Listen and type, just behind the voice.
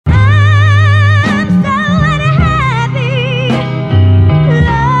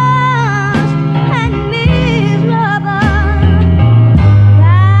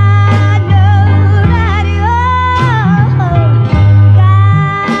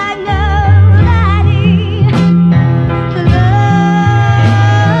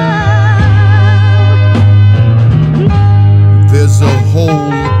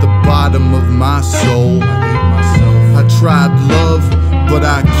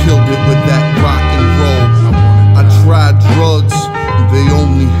killed it with that rock and roll. I tried drugs, they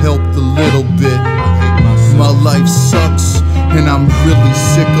only helped a little bit. My life sucks, and I'm really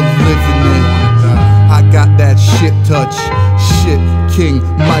sick of living it. I got that shit touch, shit King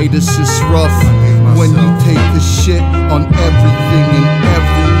Midas is rough. When you take the shit on everything and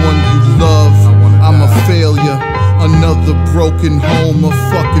everyone you love, I'm a failure. Another broken home, a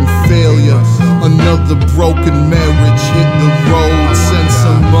fucking failure. Another broken marriage, hit the road. Send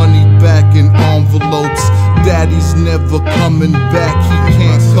some money back in envelopes. Daddy's never coming back, he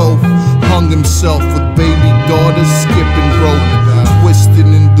can't cope. Hung himself with baby daughters, skipping rope,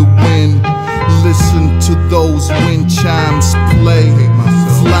 twisting in the wind. Listen to those wind chimes play.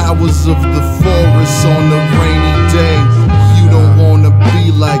 Flowers of the forest on a rainy day. You don't wanna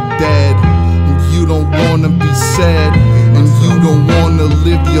be like dad, you don't wanna be sad, and you don't wanna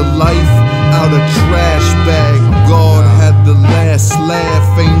live your life out a trash bag. God had the last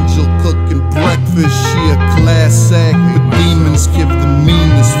laugh, angel cooking breakfast, she a class act, but demons give the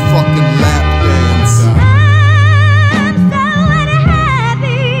meanest fucking lap dance.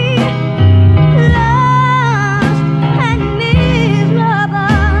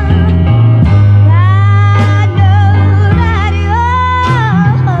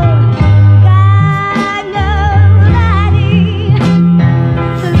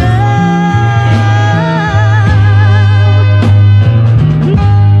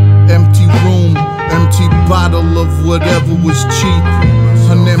 Bottle of whatever was cheap,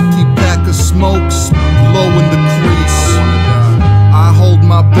 an empty pack of smokes, blowing the crease. I hold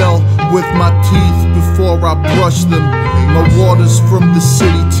my belt with my teeth before I brush them. My water's from the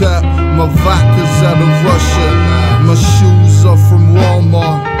city tap, my vodka's out of Russia. My shoes are from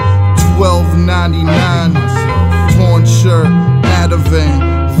Walmart, $12.99. Torn shirt, Ativan,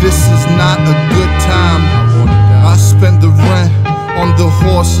 this is not a good time. I spend the rent on the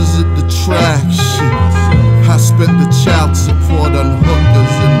horses at the track, shit. I spent the child support on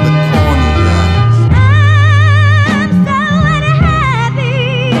hookers in the corner.